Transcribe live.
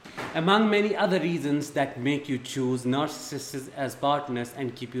Among many other reasons that make you choose narcissists as partners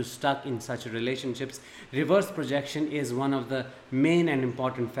and keep you stuck in such relationships, reverse projection is one of the main and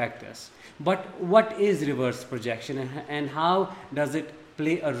important factors. But what is reverse projection and how does it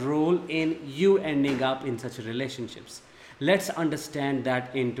play a role in you ending up in such relationships? Let's understand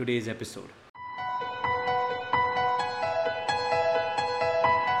that in today's episode.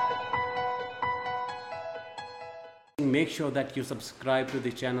 Make sure that you subscribe to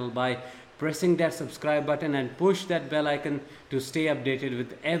the channel by pressing that subscribe button and push that bell icon to stay updated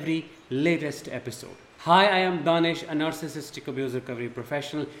with every latest episode. Hi, I am Danish, a narcissistic abuse recovery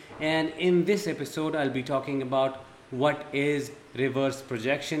professional, and in this episode I'll be talking about what is reverse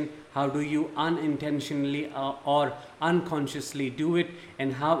projection, how do you unintentionally or unconsciously do it,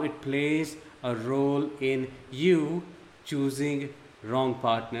 and how it plays a role in you choosing wrong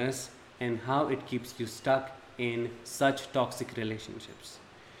partners and how it keeps you stuck in such toxic relationships.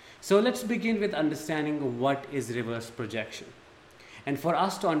 So let's begin with understanding what is reverse projection. And for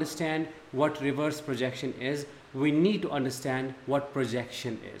us to understand what reverse projection is, we need to understand what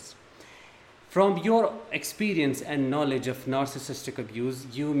projection is. From your experience and knowledge of narcissistic abuse,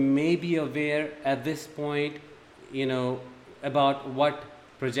 you may be aware at this point, about what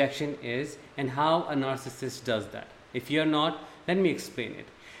projection is and how a narcissist does that. If you're not, let me explain it.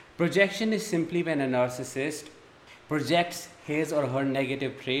 Projection is simply when a narcissist projects his or her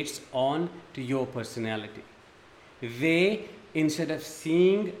negative traits on to your personality. They, instead of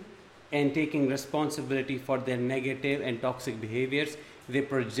seeing and taking responsibility for their negative and toxic behaviors, they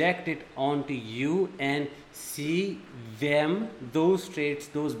project it onto you and see them, those traits,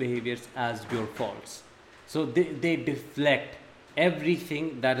 those behaviors as your faults. So they deflect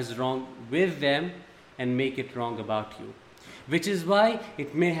everything that is wrong with them and make it wrong about you. Which is why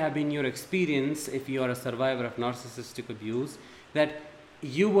it may have been your experience, if you are a survivor of narcissistic abuse, that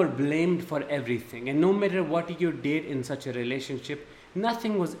you were blamed for everything. And no matter what you did in such a relationship,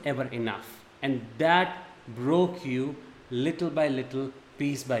 nothing was ever enough. And that broke you little by little,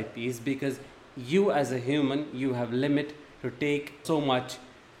 piece by piece, because you as a human, you have limit to take so much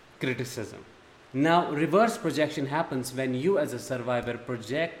criticism. Now, reverse projection happens when you as a survivor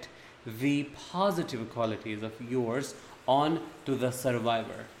project the positive qualities of yours on to the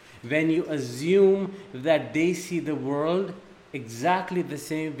survivor. When you assume that they see the world exactly the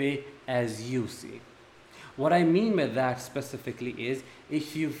same way as you see. What I mean by that specifically is,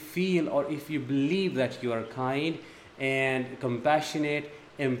 if you feel or if you believe that you are kind and compassionate,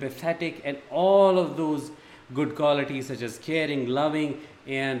 empathetic, and all of those good qualities such as caring, loving,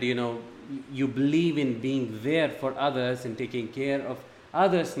 and you believe in being there for others and taking care of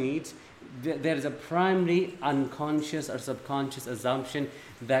others' needs, there is a primary unconscious or subconscious assumption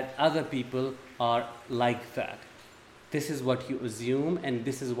that other people are like that. This is what you assume and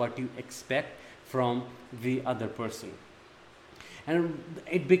this is what you expect from the other person. And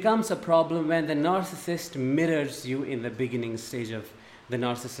it becomes a problem when the narcissist mirrors you in the beginning stage of the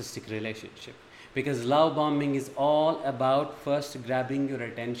narcissistic relationship. Because love bombing is all about first grabbing your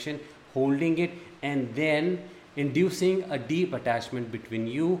attention, holding it, and then inducing a deep attachment between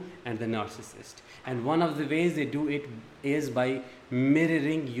you and the narcissist. And one of the ways they do it is by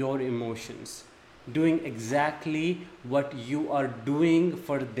mirroring your emotions, doing exactly what you are doing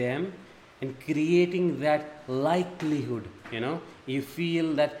for them and creating that likelihood. You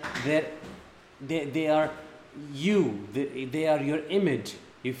feel that they are you, they are your image.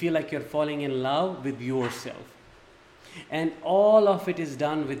 You feel like you're falling in love with yourself. And all of it is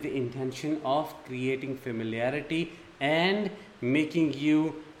done with the intention of creating familiarity and making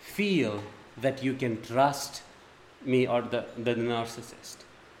you feel that you can trust me or the narcissist.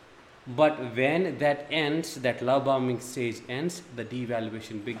 But when that ends, that love bombing stage ends, the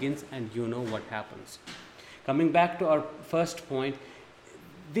devaluation begins, and you know what happens. Coming back to our first point,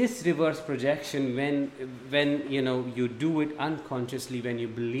 this reverse projection, when you do it unconsciously, when you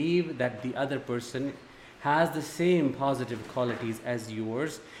believe that the other person has the same positive qualities as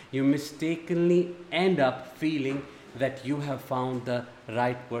yours, you mistakenly end up feeling that you have found the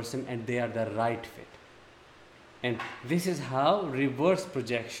right person and they are the right fit. And this is how reverse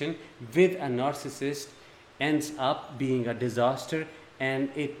projection with a narcissist ends up being a disaster, and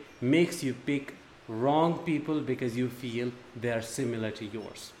it makes you pick wrong people because you feel they are similar to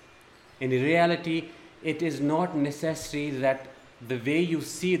yours. In reality, it is not necessary that the way you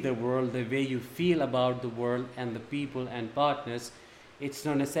see the world, the way you feel about the world and the people and partners, it's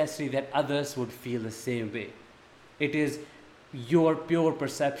not necessary that others would feel the same way. It is your pure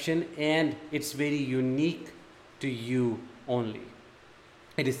perception and it's very unique to you only.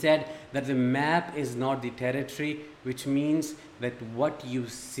 It is said that the map is not the territory, which means that what you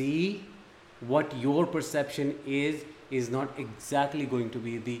see, what your perception is not exactly going to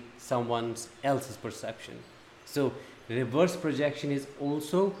be the someone else's perception. So reverse projection is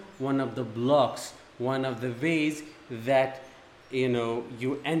also one of the blocks, one of the ways that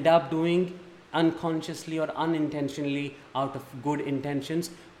you end up doing unconsciously or unintentionally out of good intentions,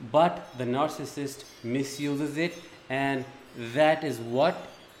 but the narcissist misuses it, and that is what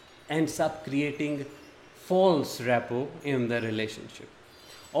ends up creating false rapport in the relationship.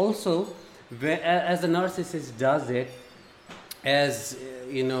 Also, as the narcissist does it, as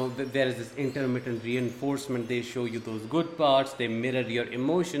there is this intermittent reinforcement. They show you those good parts, they mirror your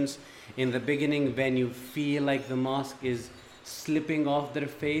emotions. In the beginning, when you feel like the mask is slipping off their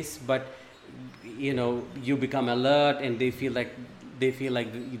face, but you become alert and they feel like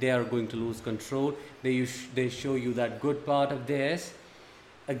they are going to lose control, they show you that good part of theirs.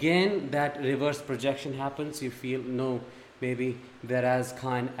 Again, that reverse projection happens. You feel, no, maybe they're as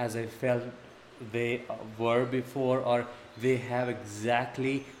kind as I felt they were before, or they have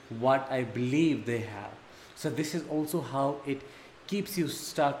exactly what I believe they have. So this is also how it keeps you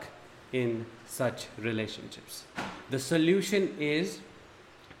stuck in such relationships. The solution is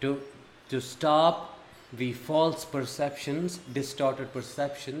to stop the false perceptions, distorted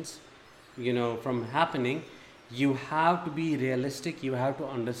perceptions, from happening. You have to be realistic. You have to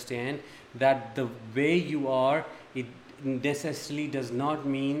understand that the way you are, it necessarily does not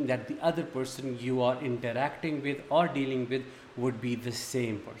mean that the other person you are interacting with or dealing with would be the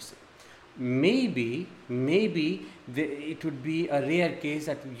same person. Maybe it would be a rare case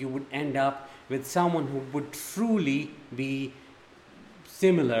that you would end up with someone who would truly be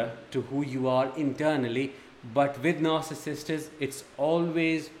similar to who you are internally, but with narcissists, it's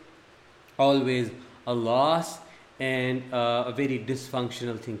always a loss and a very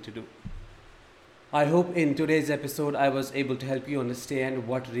dysfunctional thing to do. I hope in today's episode I was able to help you understand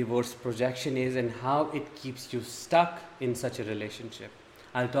what reverse projection is and how it keeps you stuck in such a relationship.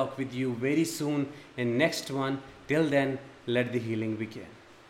 I'll talk with you very soon in next one. Till then, let the healing begin.